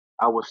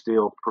I was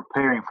still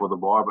preparing for the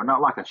bar, but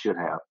not like I should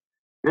have.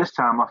 This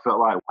time I felt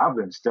like I've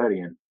been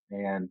studying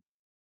and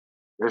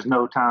there's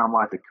no time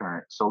like the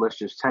current. So let's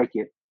just take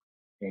it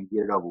and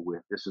get it over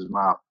with. This is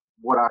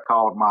what I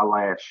called my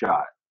last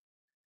shot.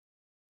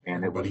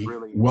 And it was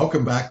really...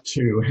 Welcome back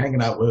to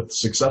Hanging Out with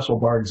Successful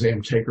Bar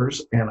Exam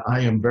Takers. And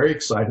I am very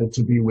excited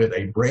to be with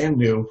a brand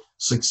new,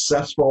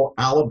 successful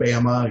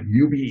Alabama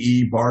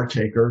UBE bar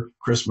taker,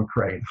 Chris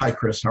McCrane. Hi,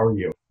 Chris. How are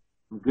you?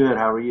 I'm good.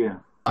 How are you?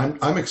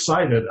 I'm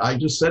excited. I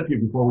just said to you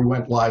before we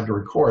went live to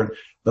record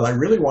that I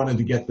really wanted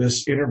to get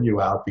this interview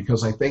out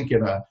because I think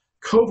in a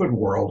COVID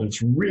world,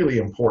 it's really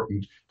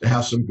important to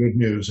have some good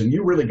news. And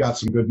you really got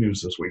some good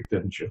news this week,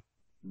 didn't you?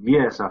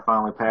 Yes, I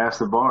finally passed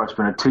the bar. It's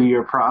been a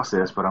 2-year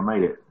process, but I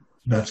made it.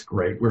 That's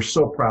great. We're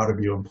so proud of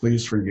you and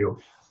pleased for you.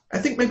 I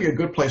think maybe a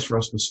good place for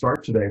us to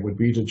start today would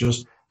be to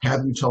just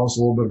have you tell us a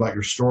little bit about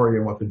your story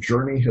and what the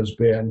journey has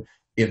been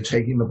in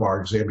taking the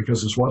bar exam,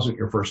 because this wasn't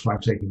your first time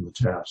taking the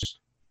test.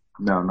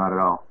 No, not at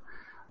all.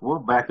 We'll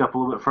back up a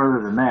little bit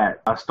further than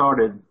that. I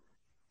started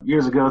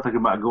years ago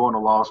thinking about going to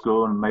law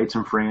school and made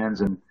some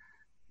friends, and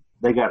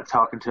they got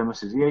talking to me and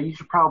says, yeah, you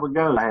should probably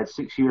go. I had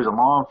 6 years of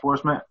law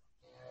enforcement,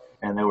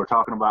 and they were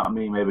talking about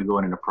me maybe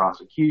going into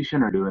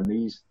prosecution or doing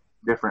these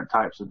different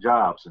types of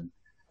jobs. And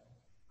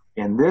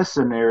in this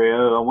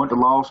scenario, I went to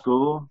law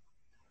school.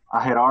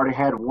 I had already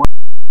had one.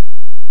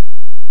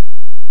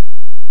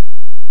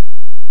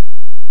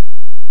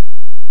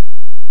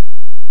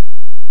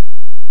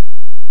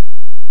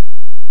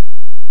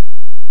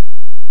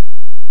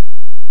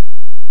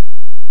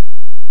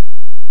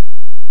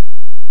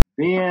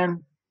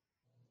 Then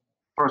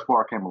first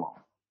bar came along.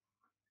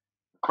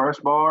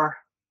 First bar,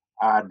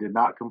 I did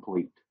not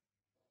complete.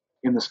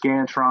 In the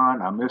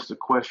Scantron, I missed a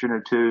question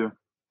or two.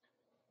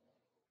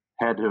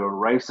 Had to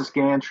erase the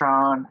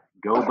Scantron,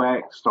 go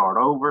back, start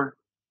over.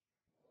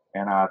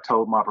 And I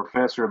told my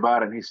professor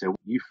about it, and he said,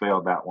 you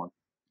failed that one.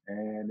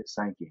 And it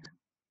sank in.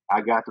 I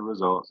got the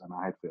results, and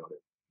I had failed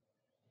it.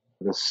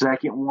 The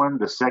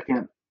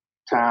second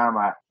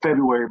time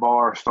February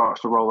bar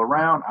starts to roll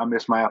around, I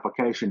missed my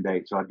application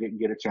date, so I didn't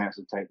get a chance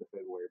to take the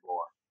February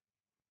bar.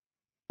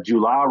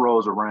 July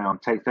rolls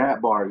around, take that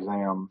bar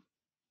exam,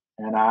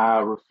 and I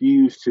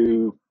refused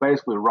to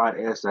basically write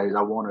essays.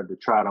 I wanted to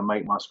try to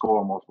make my score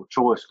on multiple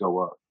choice go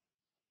up.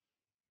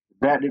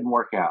 That didn't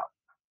work out.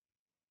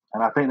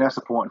 And I think that's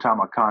the point in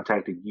time I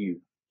contacted you.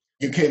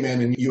 You came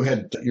in and you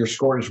had, your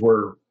scores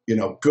were,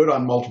 good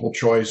on multiple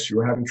choice. You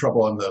were having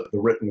trouble on the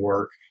written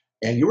work,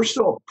 and you were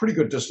still a pretty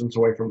good distance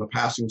away from the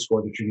passing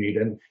score that you need.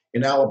 And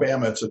in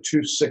Alabama, it's a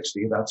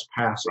 260, that's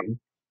passing.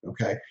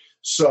 Okay.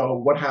 So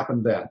what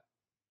happened then?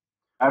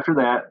 After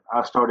that,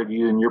 I started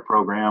using your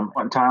program.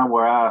 One time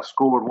where I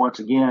scored once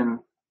again,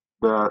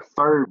 the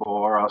third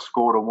bar, I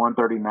scored a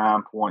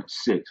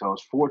 139.6. I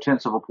was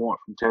 0.4 of a point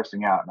from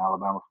testing out in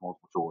Alabama for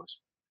multiple choice.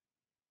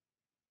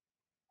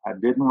 I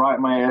didn't write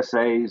my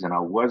essays, and I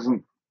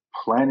wasn't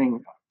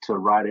planning to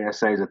write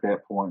essays at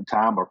that point in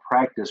time or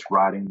practice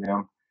writing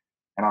them.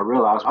 And I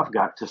realized I've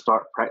got to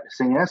start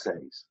practicing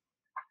essays.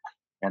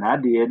 And I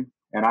did,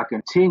 and I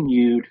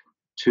continued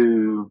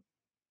to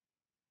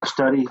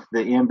study the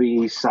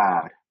MBE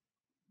side,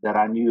 that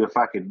I knew if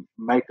I could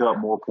make up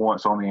more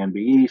points on the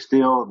MBE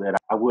still, that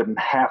I wouldn't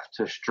have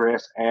to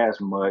stress as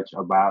much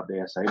about the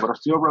essay, but I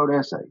still wrote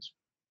essays.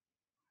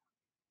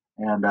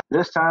 And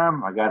this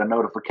time I got a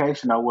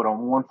notification I went on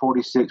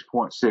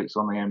 146.6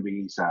 on the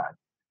MBE side.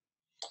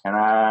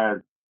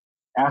 And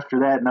after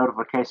that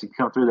notification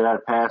come through that I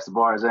passed the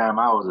bar exam,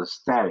 I was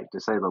ecstatic, to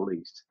say the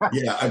least.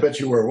 Yeah, I bet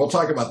you were. We'll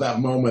talk about that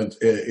moment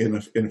in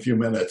a few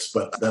minutes,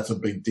 but that's a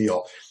big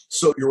deal.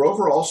 So your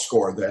overall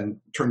score then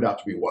turned out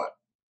to be what?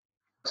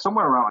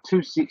 Somewhere around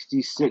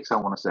 266, I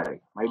want to say.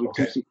 Maybe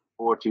Okay.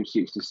 264,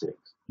 266.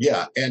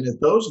 Yeah, and at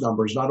those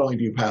numbers, not only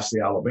do you pass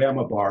the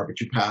Alabama bar, but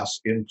you pass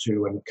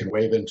into and can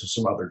waive into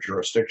some other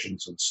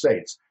jurisdictions and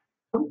states.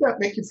 How did that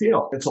make you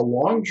feel? It's a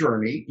long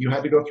journey. You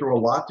had to go through a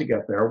lot to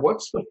get there.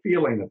 What's the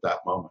feeling at that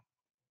moment?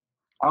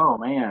 Oh,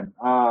 man.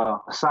 A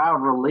sigh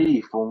of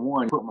relief, for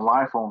one. Put my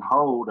life on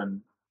hold,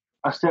 and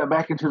I stepped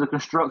back into the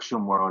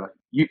construction world.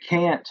 You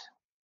can't,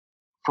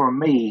 for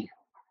me,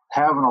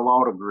 having a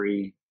law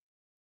degree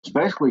is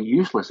basically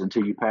useless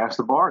until you pass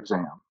the bar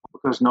exam,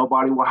 because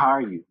nobody will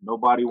hire you.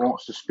 Nobody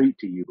wants to speak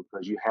to you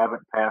because you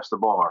haven't passed the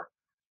bar.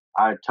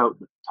 I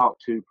talked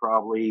to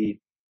probably,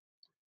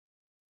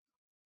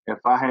 if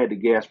I had to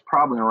guess,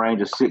 probably in a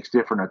range of 6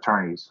 different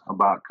attorneys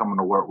about coming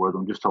to work with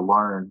them just to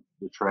learn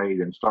the trade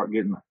and start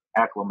getting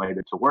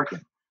acclimated to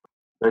working.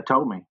 They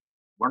told me,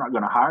 we're not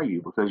going to hire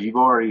you because you've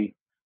already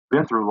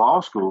been through law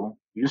school.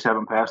 You just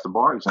haven't passed the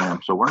bar exam,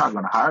 so we're not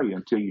going to hire you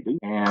until you do.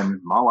 And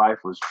my life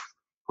was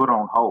put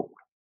on hold.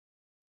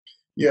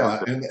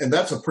 Yeah, and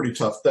that's a pretty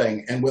tough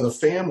thing. And with a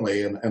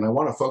family, and I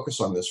want to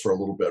focus on this for a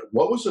little bit,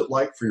 what was it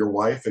like for your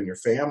wife and your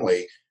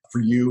family, for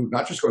you,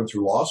 not just going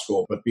through law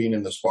school, but being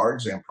in this bar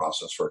exam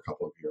process for a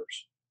couple of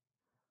years?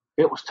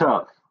 It was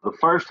tough. The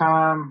first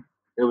time,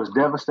 it was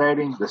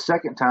devastating. The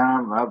second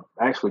time, I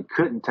actually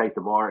couldn't take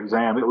the bar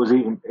exam. It was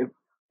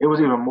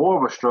even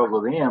more of a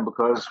struggle then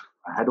because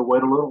I had to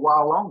wait a little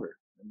while longer.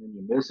 And then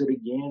you miss it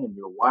again. And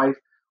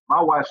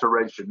my wife's a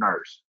registered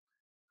nurse.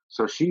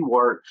 So she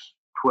works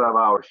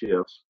 12-hour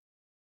shifts.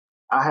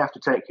 I have to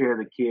take care of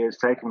the kids,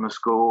 take them to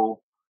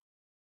school,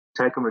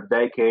 take them to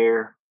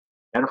daycare.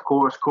 And of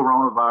course,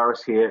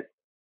 coronavirus hit.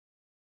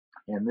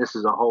 And this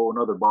is a whole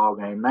nother ball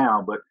game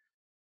now, but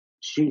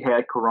she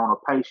had corona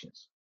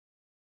patients.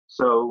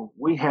 So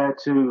we had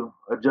to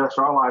adjust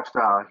our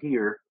lifestyle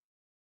here.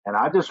 And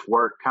I just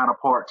worked kind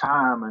of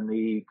part-time in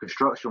the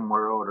construction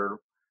world, or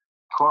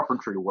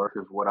carpentry work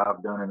is what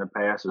I've done in the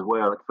past as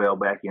well. It fell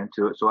back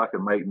into it so I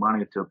could make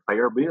money to pay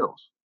our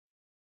bills.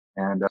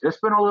 And it's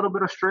been a little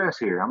bit of stress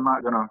here.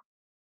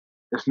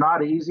 It's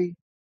not easy,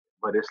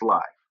 but it's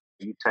life.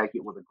 You take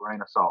it with a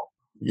grain of salt.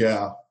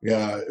 Yeah,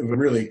 it was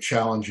really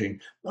challenging.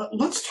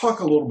 Let's talk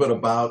a little bit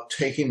about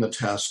taking the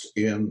test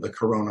in the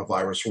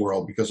coronavirus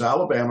world, because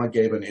Alabama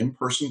gave an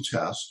in-person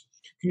test.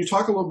 Can you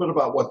talk a little bit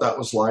about what that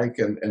was like,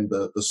 and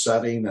the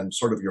setting and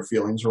sort of your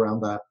feelings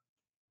around that?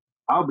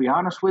 I'll be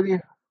honest with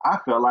you. I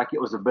felt like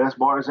it was the best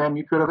bar exam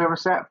you could have ever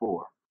sat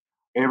for.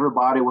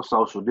 Everybody was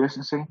social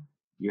distancing.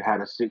 You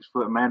had a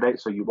 6-foot mandate,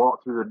 so you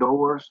walked through the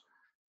doors.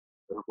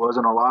 There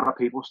wasn't a lot of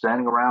people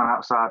standing around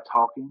outside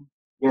talking.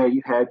 Yeah,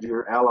 you had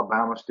your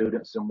Alabama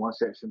students in one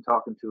section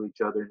talking to each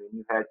other, and then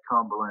you had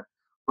Cumberland,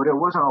 but it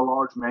wasn't a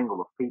large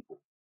mingle of people.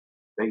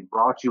 They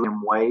brought you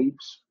in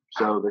waves,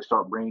 so they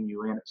start bringing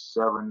you in at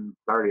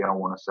 7:30, I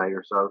want to say,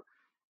 or so,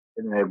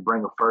 and then they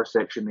bring a first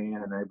section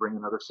in, and they bring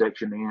another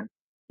section in.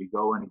 You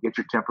go in and get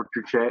your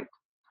temperature checked.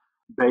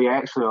 They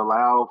actually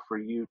allow for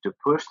you to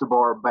push the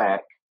bar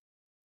back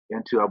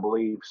into, I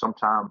believe,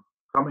 sometime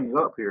coming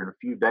up here in a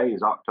few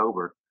days,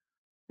 October.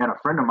 And a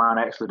friend of mine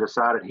actually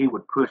decided he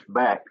would push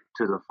back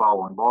to the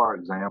following bar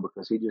exam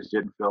because he just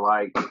didn't feel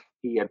like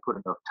he had put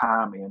enough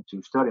time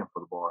into studying for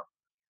the bar.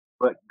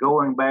 But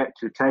going back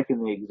to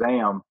taking the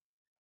exam,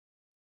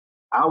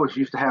 I was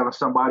used to having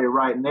somebody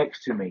right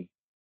next to me,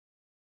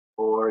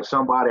 or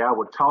somebody I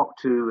would talk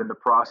to in the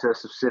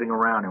process of sitting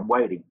around and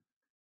waiting.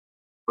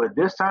 But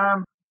this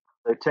time,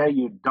 they tell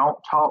you don't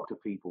talk to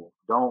people,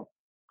 don't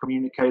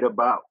communicate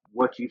about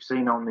what you've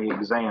seen on the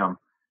exam.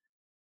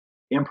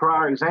 In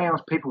prior exams,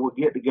 people would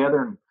get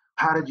together and,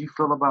 how did you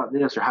feel about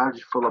this, or how did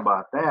you feel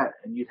about that?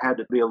 And you'd have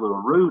to be a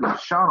little rude and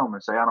shun them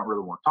and say, I don't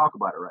really want to talk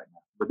about it right now.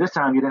 But this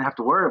time you didn't have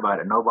to worry about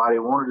it. Nobody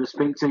wanted to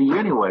speak to you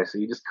anyway. So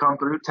you just come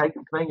through, take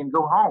the thing, and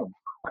go home.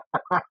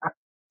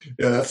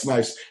 Yeah, that's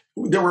nice.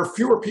 There were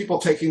fewer people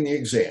taking the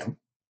exam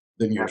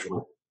than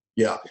usual.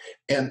 Yeah.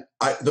 And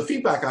the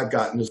feedback I've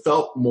gotten has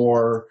felt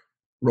more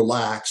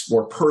relaxed,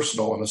 more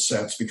personal in a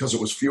sense, because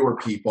it was fewer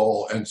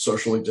people and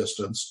socially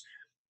distanced.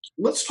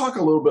 Let's talk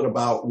a little bit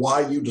about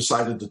why you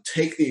decided to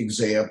take the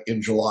exam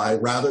in July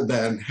rather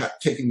than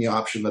taking the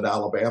option that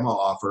Alabama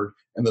offered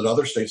and that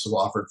other states have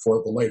offered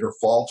for the later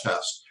fall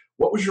test.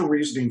 What was your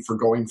reasoning for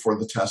going for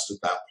the test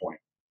at that point?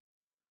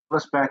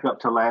 Let's back up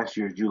to last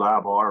year's July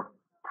bar.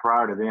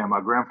 Prior to then,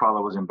 my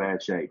grandfather was in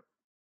bad shape.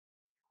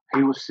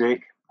 He was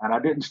sick, and I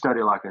didn't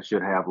study like I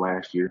should have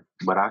last year,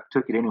 but I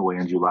took it anyway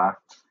in July.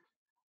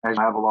 As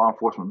I have a law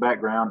enforcement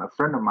background, a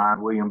friend of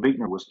mine, William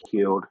Beekner, was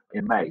killed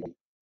in May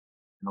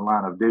in the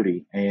line of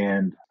duty,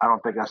 and I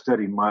don't think I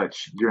studied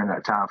much during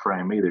that time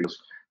frame either.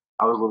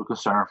 I was a little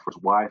concerned for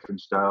his wife and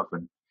stuff,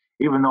 and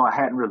even though I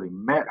hadn't really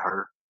met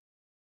her,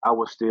 I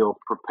was still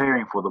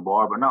preparing for the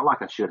bar, but not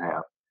like I should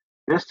have.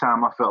 This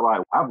time I felt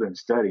like I've been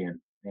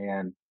studying,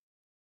 and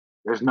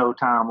there's no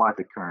time like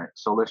the current,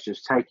 so let's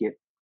just take it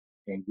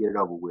and get it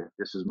over with.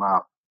 This is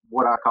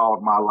what I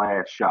called my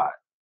last shot,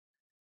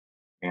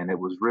 and it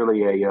was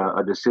really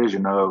a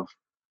decision of,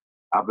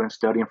 I've been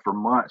studying for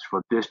months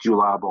for this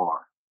July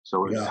bar.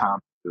 So it's time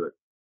to do it.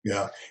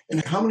 Yeah.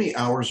 And how many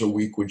hours a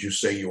week would you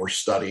say you were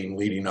studying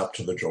leading up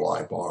to the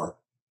July bar?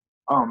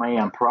 Oh,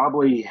 man,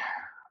 probably,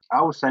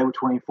 I would say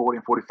between 40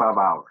 and 45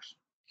 hours.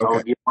 Okay. I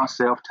would give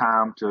myself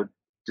time to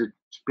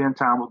spend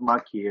time with my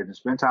kids and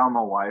spend time with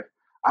my wife.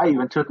 I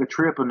even took a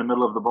trip in the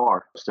middle of the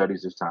bar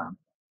studies this time.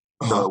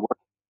 So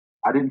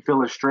I didn't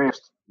feel as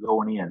stressed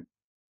going in.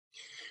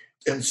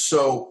 And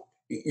so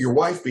your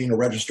wife being a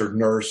registered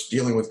nurse,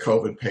 dealing with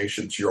COVID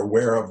patients, you're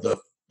aware of the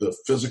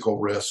physical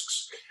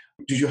risks.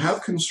 Did you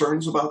have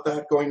concerns about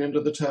that going into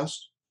the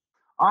test?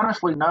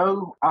 Honestly,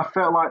 no. I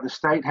felt like the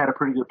state had a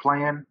pretty good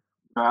plan.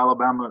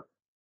 Alabama,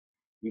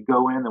 you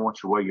go in, they want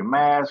you to wear your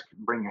mask,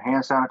 bring your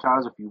hand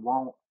sanitizer if you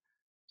want.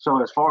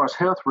 So as far as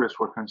health risks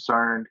were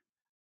concerned,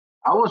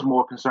 I was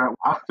more concerned.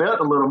 I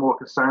felt a little more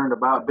concerned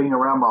about being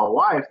around my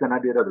wife than I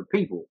did other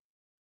people.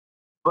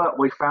 But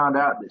we found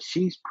out that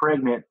she's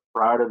pregnant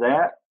prior to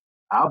that.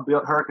 I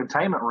built her a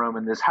containment room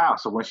in this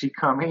house. So when she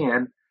come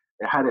in,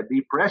 I had it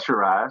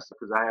depressurized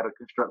because I had a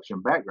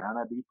construction background.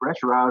 I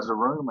depressurized the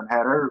room and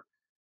had her,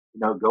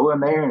 go in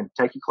there and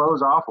take your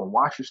clothes off and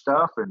wash your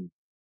stuff and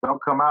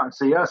don't come out and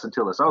see us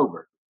until it's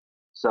over.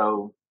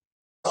 So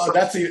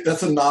that's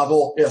a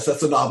novel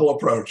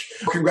approach.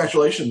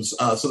 Congratulations.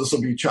 So this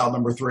will be child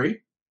number 3?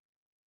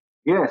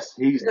 Yes,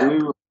 he's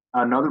due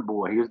Another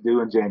boy. He was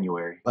due in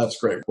January. That's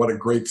great. What a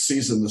great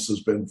season this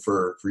has been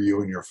for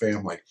you and your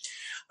family.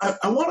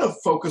 I want to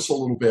focus a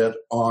little bit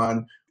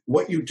on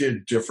what you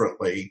did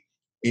differently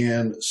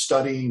in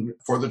studying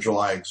for the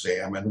July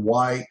exam and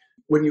why,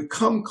 when you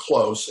come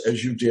close,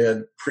 as you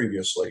did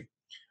previously,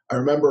 I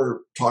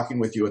remember talking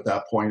with you at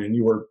that point and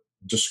you were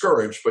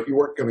discouraged, but you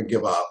weren't going to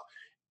give up.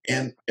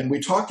 And we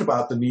talked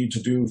about the need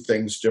to do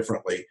things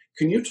differently.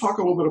 Can you talk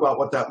a little bit about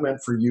what that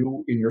meant for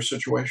you in your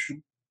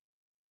situation?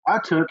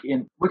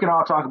 We can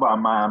all talk about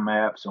mind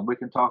maps and we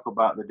can talk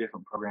about the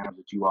different programs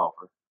that you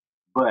offer.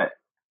 But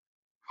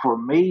for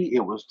me,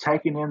 it was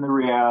taking in the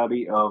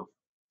reality of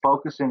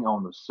focusing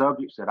on the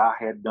subjects that I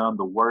had done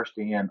the worst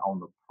in on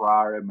the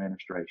prior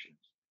administrations.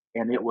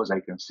 And it was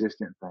a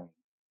consistent thing.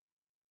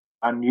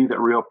 I knew that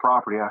real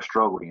property I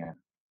struggled in.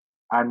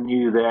 I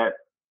knew that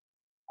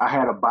I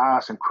had a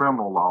bias in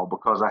criminal law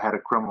because I had a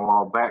criminal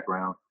law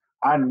background.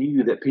 I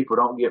knew that people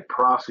don't get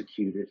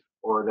prosecuted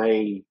or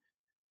they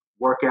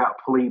work out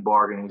plea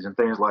bargainings and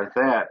things like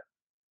that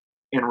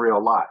in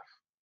real life.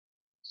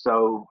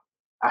 So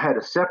I had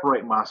to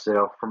separate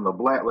myself from the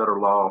black letter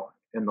law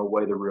and the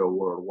way the real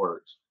world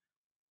works.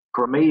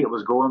 For me, it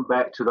was going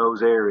back to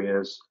those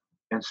areas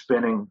and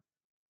spending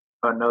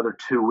another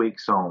 2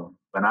 weeks on,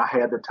 and I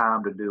had the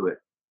time to do it.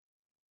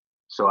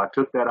 So I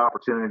took that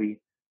opportunity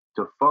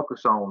to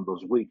focus on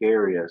those weak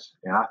areas,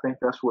 and I think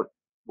that's what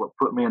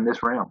put me in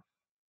this realm.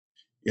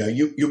 Yeah,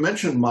 you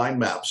mentioned mind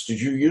maps.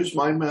 Did you use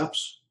mind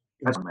maps?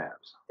 That's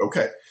maps.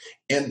 Okay.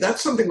 And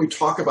that's something we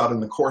talk about in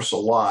the course a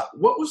lot.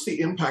 What was the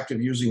impact of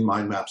using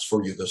mind maps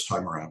for you this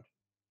time around?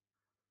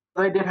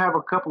 They did have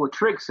a couple of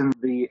tricks in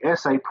the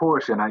essay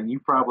portion, and you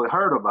probably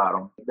heard about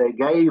them. They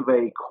gave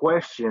a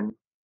question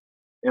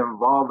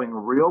involving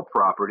real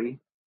property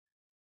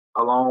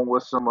along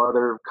with some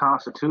other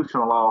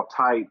constitutional law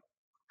type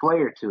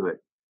flair to it.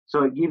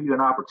 So it gives you an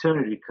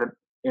opportunity,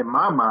 in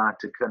my mind,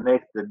 to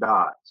connect the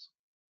dots.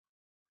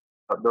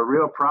 The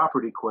real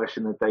property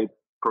question that they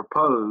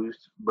proposed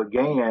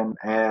began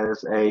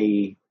as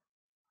it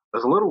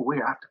was a little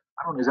weird. I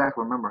don't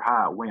exactly remember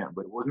how it went,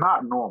 but it was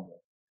not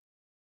normal.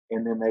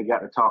 And then they got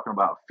to talking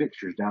about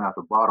fixtures down at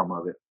the bottom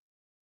of it.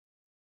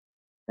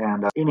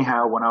 And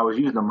anyhow, when I was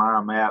using the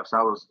mind maps,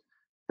 I was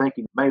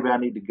thinking maybe I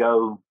need to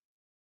go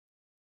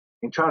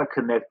and try to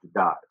connect the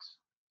dots.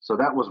 So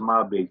that was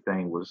my big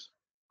thing, was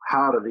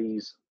how do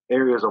these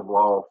areas of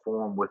law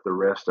form with the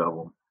rest of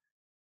them?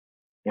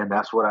 And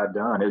that's what I'd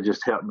done. It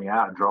just helped me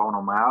out drawing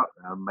them out.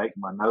 I make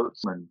my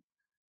notes and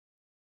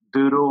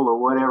doodle or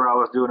whatever I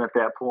was doing at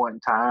that point in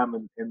time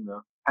in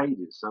the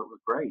pages. So it was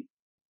great.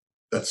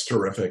 That's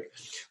terrific.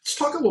 Let's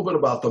talk a little bit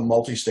about the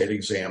multi-state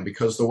exam,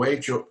 because the way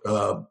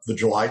the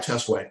July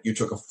test went, you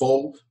took a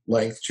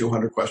full-length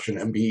 200-question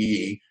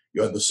MBE.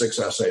 You had the 6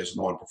 essays and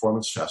the 1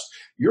 performance test.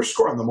 Your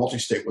score on the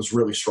multi-state was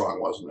really strong,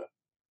 wasn't it?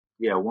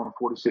 Yeah,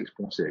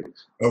 146.6.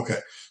 Okay.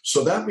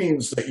 So that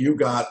means that you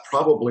got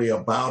probably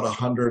about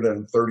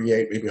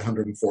 138, maybe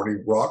 140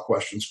 raw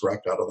questions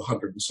correct out of the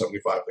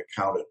 175 that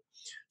counted.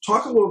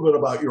 Talk a little bit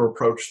about your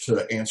approach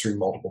to answering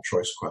multiple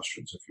choice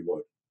questions, if you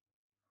would.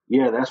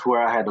 Yeah, that's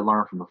where I had to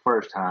learn from the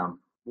first time.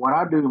 When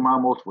I do my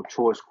multiple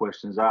choice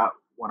questions,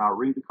 when I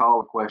read the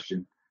call to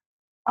question,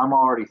 I'm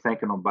already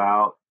thinking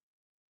about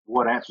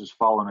what answers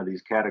fall into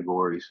these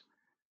categories.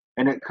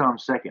 And it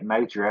comes second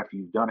nature after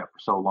you've done it for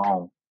so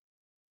long.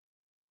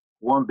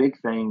 One big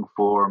thing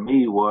for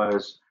me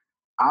was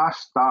I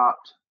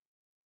stopped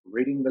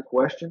reading the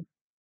question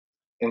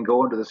and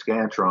going to the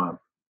Scantron.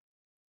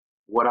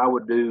 What I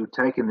would do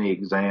taking the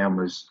exam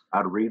is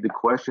I'd read the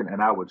question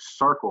and I would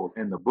circle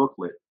in the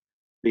booklet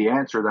the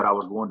answer that I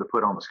was going to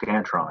put on the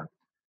Scantron.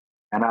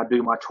 And I'd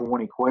do my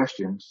 20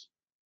 questions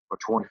or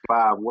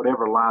 25,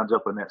 whatever lines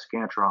up in that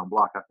Scantron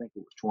block. I think it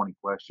was 20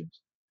 questions.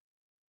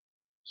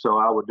 So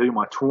I would do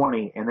my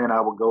 20 and then I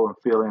would go and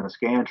fill in a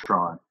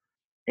Scantron.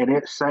 And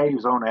it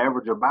saves on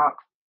average about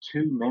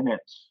 2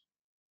 minutes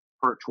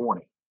per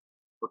 20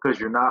 because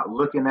you're not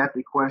looking at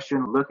the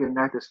question, looking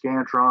at the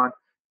Scantron,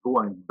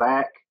 going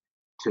back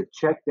to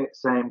check that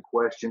same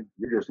question.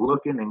 You're just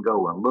looking and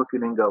going,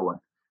 looking and going.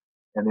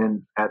 And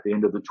then at the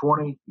end of the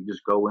 20, you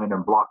just go in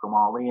and block them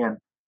all in.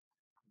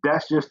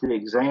 That's just the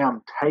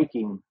exam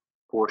taking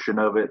portion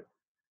of it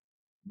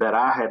that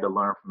I had to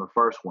learn from the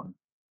first one.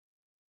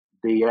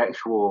 The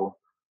actual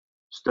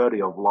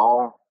study of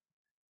law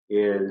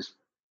is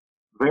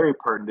very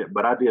pertinent,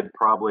 but I did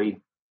probably,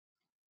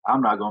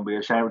 I'm not going to be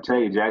ashamed to tell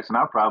you, Jackson,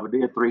 I probably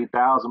did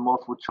 3,000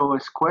 multiple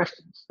choice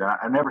questions.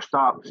 I never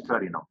stopped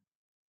studying them.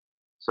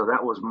 So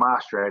that was my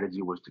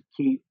strategy, was to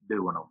keep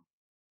doing them.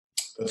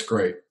 That's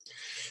great.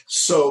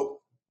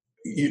 So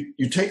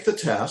you take the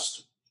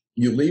test,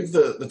 you leave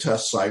the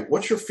test site.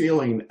 What's your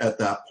feeling at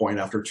that point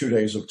after 2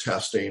 days of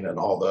testing and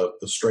all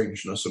the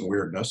strangeness and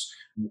weirdness?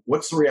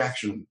 What's the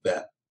reaction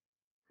then?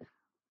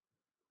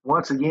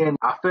 Once again,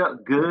 I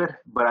felt good,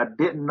 but I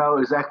didn't know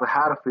exactly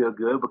how to feel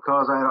good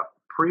because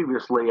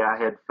previously I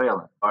had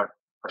failed, or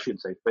I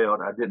shouldn't say failed,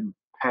 I didn't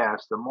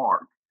pass the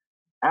mark.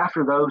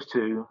 After those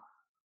two,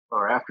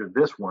 or after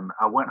this one,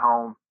 I went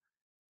home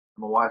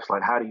My wife's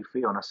like, how do you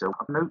feel? And I said,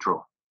 I'm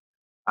neutral.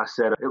 I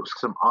said, it was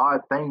some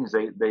odd things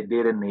they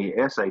did in the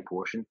essay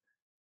portion,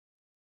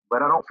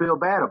 but I don't feel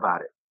bad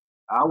about it.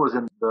 I was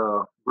in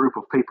the group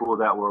of people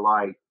that were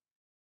like,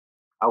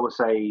 I would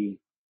say,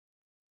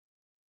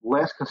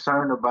 less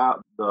concerned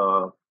about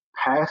the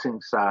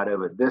passing side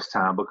of it this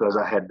time because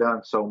I had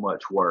done so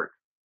much work.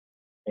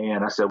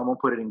 And I said, I'm going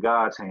to put it in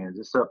God's hands.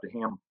 It's up to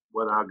Him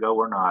whether I go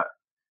or not.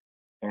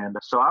 And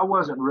so I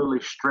wasn't really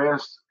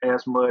stressed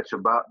as much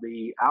about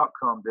the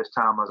outcome this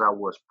time as I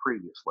was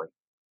previously.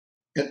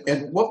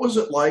 And what was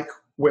it like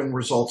when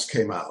results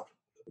came out?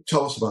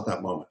 Tell us about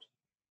that moment.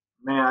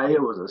 Man,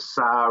 it was a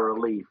sigh of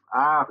relief.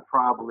 I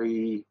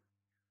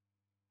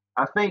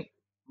think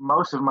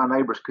most of my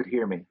neighbors could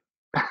hear me.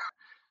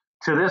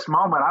 To this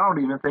moment, I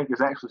don't even think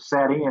it's actually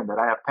sat in that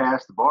I have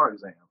passed the bar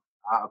exam.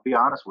 I'll be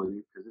honest with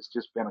you, because it's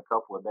just been a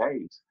couple of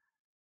days.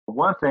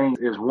 One thing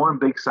is one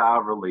big sigh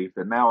of relief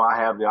that now I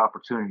have the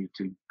opportunity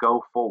to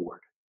go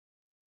forward.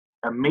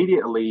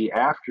 Immediately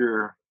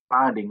after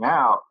finding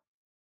out,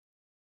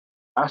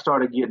 I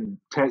started getting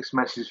text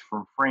messages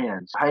from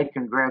friends. Hey,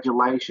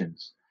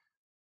 congratulations.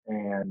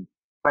 And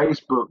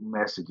Facebook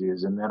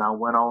messages. And then I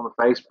went on to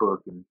Facebook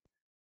and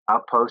I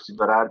posted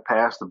that I'd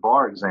passed the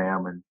bar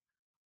exam, and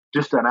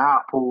just an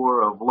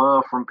outpour of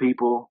love from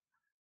people.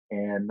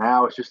 And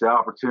now it's just the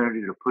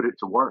opportunity to put it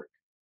to work.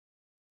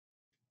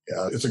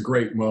 Yeah, it's a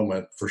great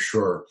moment for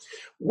sure.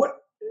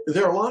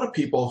 There are a lot of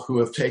people who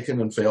have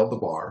taken and failed the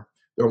bar.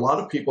 There are a lot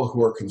of people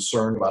who are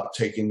concerned about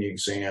taking the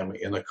exam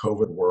in the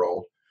COVID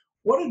world.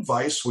 What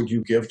advice would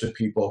you give to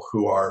people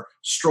who are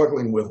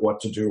struggling with what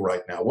to do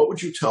right now? What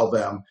would you tell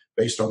them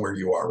based on where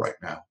you are right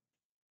now?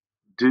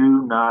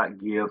 Do not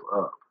give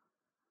up.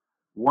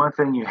 One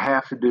thing you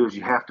have to do is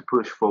you have to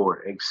push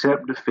forward.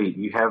 Accept defeat.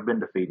 You have been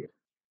defeated.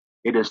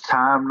 It is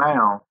time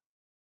now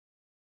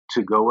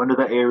to go into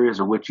the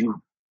areas of which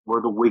you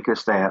were the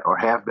weakest at or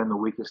have been the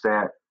weakest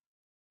at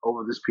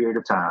over this period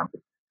of time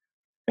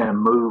and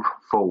move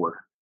forward.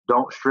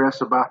 Don't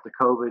stress about the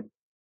COVID.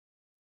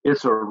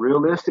 It's a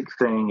realistic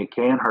thing. It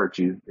can hurt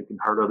you. It can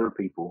hurt other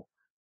people.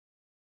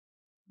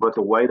 But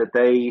the way that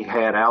they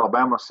had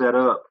Alabama set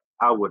up,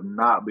 I would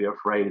not be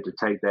afraid to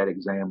take that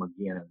exam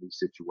again in these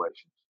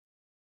situations.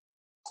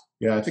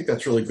 Yeah, I think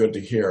that's really good to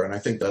hear, and I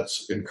think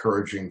that's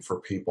encouraging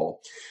for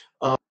people.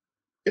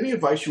 Any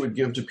advice you would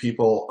give to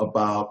people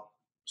about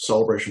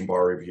Celebration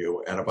Bar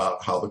Review and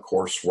about how the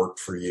course worked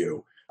for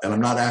you? And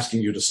I'm not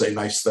asking you to say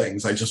nice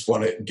things. I just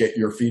want to get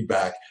your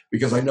feedback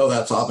because I know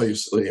that's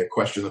obviously a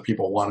question that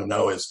people want to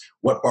know is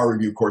what bar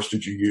review course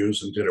did you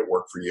use and did it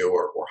work for you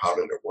or how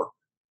did it work?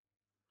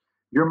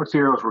 Your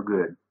materials were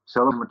good.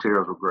 Selling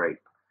materials were great.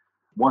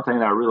 One thing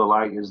that I really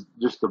like is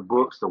just the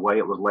books, the way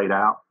it was laid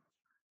out.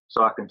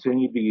 So I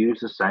continued to use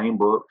the same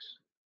books,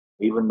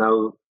 even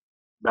though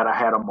that I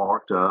had them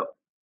marked up.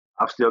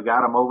 I've still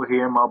got them over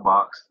here in my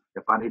box.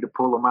 If I need to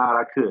pull them out,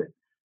 I could.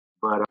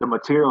 But the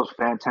material's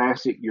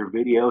fantastic. Your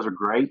videos are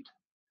great.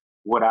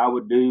 What I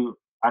would do,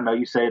 I know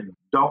you said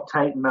don't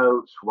take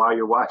notes while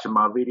you're watching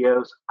my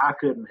videos. I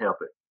couldn't help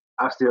it.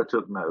 I still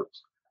took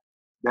notes.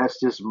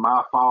 That's just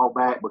my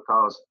fallback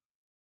because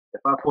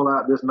if I pull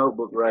out this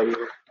notebook right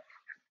here,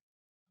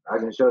 I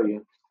can show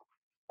you.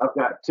 I've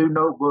got 2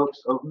 notebooks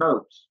of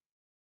notes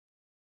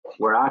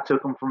where I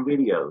took them from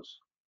videos.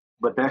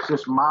 But that's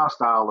just my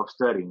style of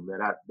studying.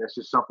 That's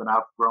just something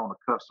I've grown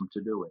accustomed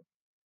to doing.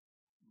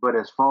 But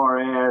as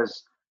far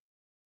as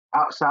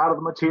outside of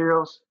the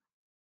materials,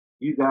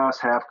 you guys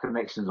have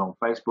connections on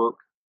Facebook.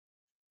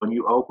 When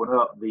you open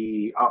up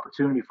the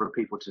opportunity for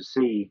people to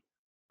see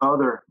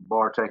other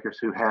bar takers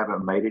who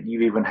haven't made it,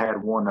 you've even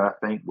had one that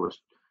I think was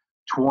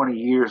 20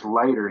 years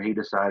later, he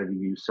decided to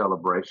use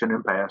Celebration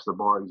and pass the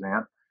bar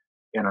exam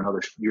in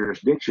another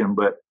jurisdiction.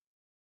 But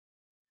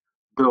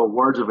the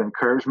words of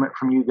encouragement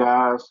from you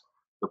guys,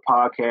 the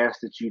podcast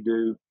that you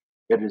do,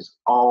 it is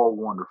all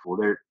wonderful.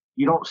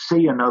 You don't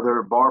see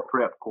another bar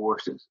prep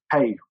course that's,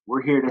 hey,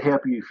 we're here to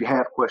help you. If you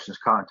have questions,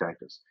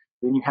 contact us.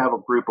 Then you have a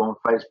group on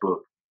Facebook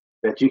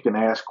that you can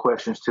ask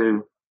questions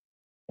to.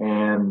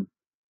 And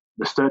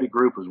the study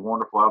group is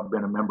wonderful. I've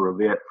been a member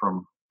of it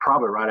from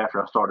probably right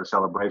after I started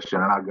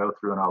Celebration, and I go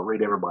through and I'll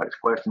read everybody's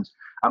questions.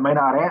 I may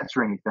not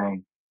answer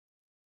anything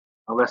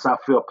unless I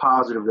feel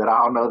positive that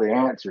I'll know the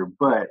answer,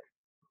 but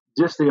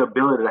just the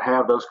ability to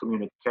have those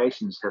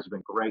communications has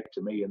been great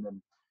to me. And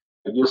then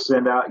you just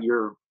send out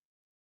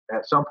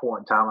at some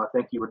point in time, I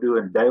think you were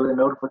doing daily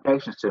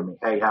notifications to me.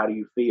 Hey, how do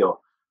you feel?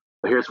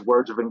 Here's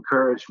words of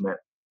encouragement.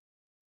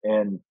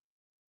 And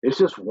it's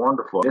just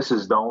wonderful. This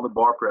is the only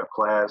bar prep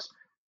class.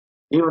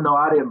 Even though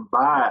I didn't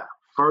buy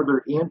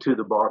further into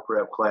the bar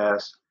prep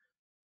class,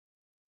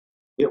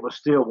 it was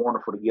still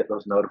wonderful to get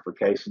those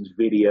notifications,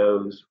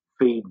 videos,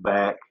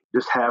 feedback,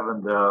 just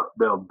having the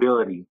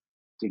ability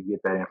to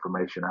get that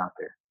information out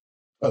there.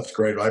 That's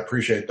great. I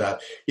appreciate that.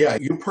 Yeah,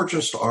 you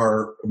purchased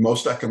our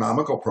most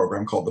economical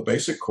program called the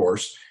Basic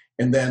Course,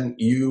 and then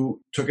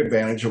you took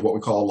advantage of what we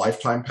call a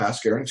lifetime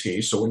pass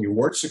guarantee. So when you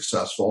weren't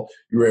successful,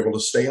 you were able to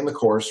stay in the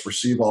course,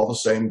 receive all the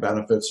same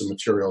benefits and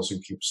materials,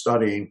 and keep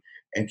studying.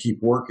 and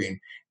keep working.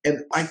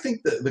 And I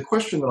think that the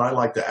question that I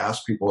like to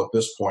ask people at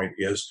this point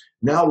is,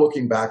 now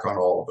looking back on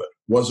all of it,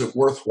 was it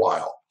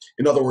worthwhile?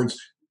 In other words,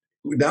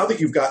 now that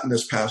you've gotten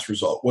this past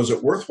result, was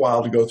it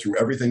worthwhile to go through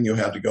everything you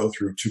had to go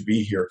through to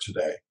be here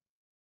today?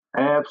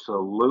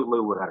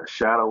 Absolutely, without a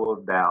shadow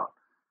of doubt.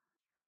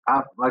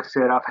 Like I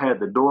said, I've had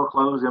the door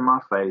closed in my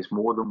face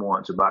more than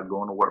once about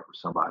going to work for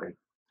somebody.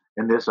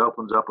 And this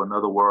opens up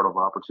another world of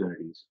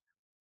opportunities.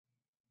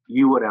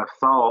 You would have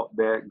thought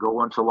that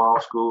going to law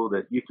school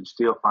that you could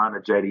still find a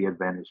JD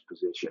Advantage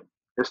position.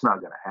 It's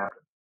not going to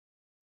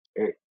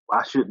happen.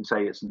 I shouldn't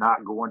say it's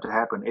not going to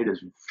happen. It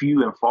is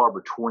few and far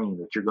between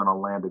that you're going to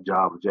land a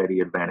job with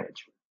JD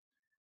Advantage.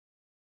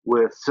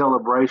 With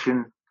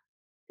Celebration,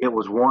 it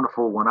was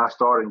wonderful when I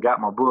started and got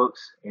my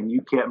books, and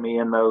you kept me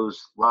in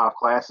those live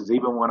classes.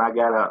 Even when I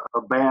got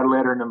a bad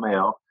letter in the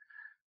mail,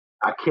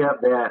 I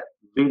kept that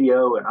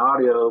video and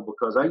audio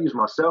because I use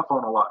my cell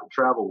phone a lot to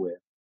travel with.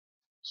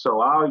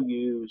 So I'll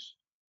use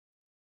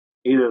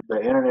either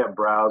the internet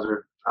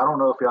browser. I don't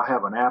know if y'all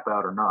have an app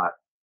out or not,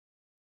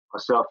 a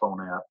cell phone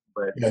app.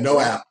 But yeah, no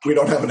app. We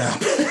don't have an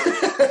app.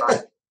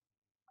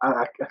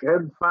 I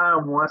couldn't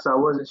find one, so I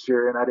wasn't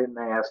sure, and I didn't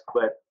ask.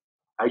 But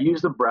I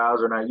use the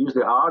browser, and I use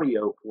the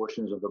audio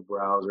portions of the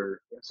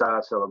browser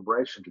inside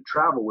Celebration to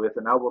travel with,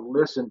 and I would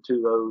listen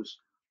to those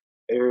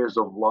areas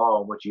of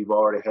law in which you've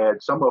already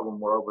had. Some of them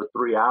were over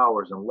 3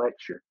 hours in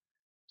lecture.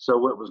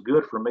 So it was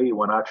good for me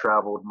when I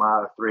traveled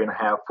my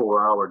 3.5,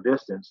 4 hour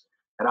distance,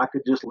 and I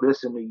could just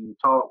listen to you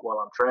talk while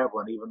I'm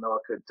traveling, even though I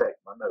couldn't take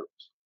my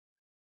notes.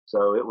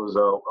 So it was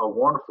a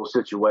wonderful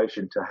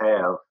situation to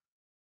have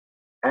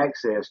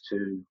access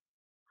to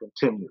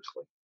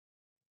continuously.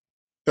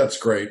 That's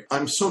great.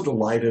 I'm so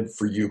delighted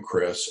for you,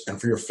 Chris, and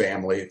for your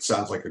family. It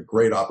sounds like a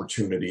great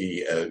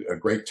opportunity, a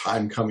great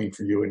time coming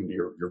for you and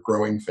your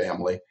growing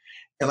family.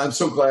 And I'm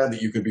so glad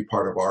that you could be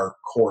part of our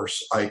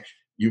course.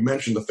 You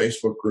mentioned the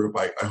Facebook group.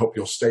 I hope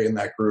you'll stay in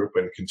that group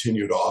and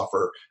continue to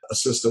offer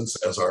assistance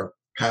as our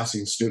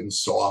passing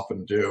students so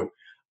often do.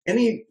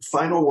 Any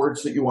final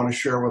words that you want to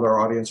share with our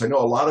audience? I know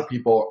a lot of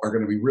people are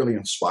going to be really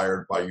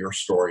inspired by your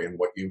story and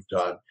what you've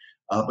done.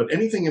 But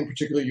anything in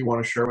particular you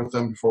want to share with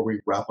them before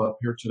we wrap up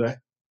here today?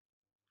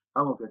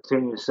 I'm going to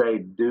continue to say,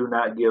 do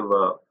not give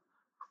up.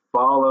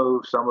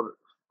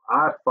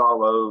 I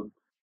followed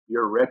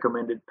your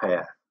recommended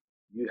path.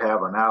 You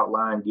have an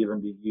outline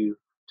given to you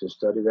to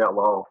study that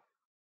law,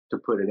 to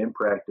put it in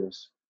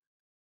practice.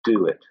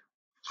 Do it.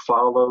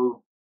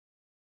 Follow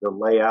the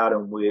layout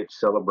in which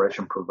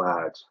Celebration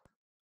provides.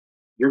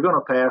 You're going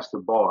to pass the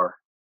bar.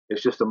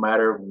 It's just a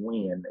matter of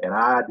when. And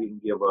I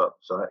didn't give up.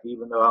 So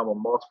even though I'm a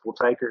multiple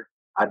taker,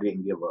 I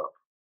didn't give up.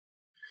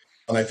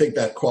 And I think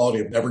that quality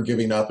of never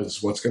giving up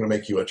is what's going to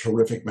make you a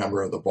terrific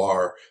member of the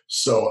bar.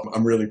 So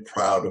I'm really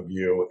proud of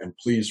you and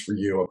pleased for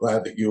you. I'm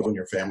glad that you and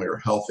your family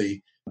are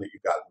healthy and that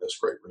you've gotten this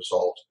great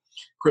result.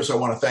 Chris, I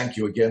want to thank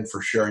you again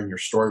for sharing your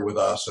story with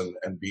us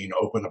and being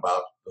open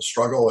about the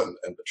struggle and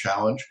the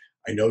challenge.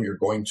 I know you're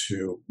going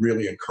to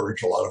really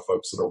encourage a lot of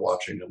folks that are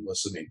watching and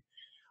listening.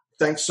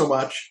 Thanks so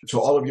much to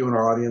all of you in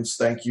our audience.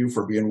 Thank you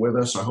for being with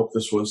us. I hope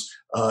this was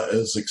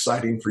as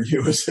exciting for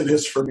you as it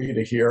is for me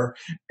to hear.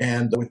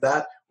 And with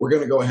that, we're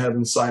going to go ahead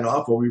and sign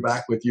off. We'll be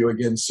back with you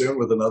again soon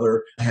with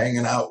another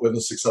Hanging Out with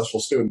a Successful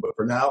Student. But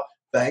for now,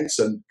 thanks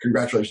and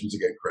congratulations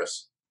again,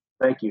 Chris.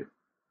 Thank you.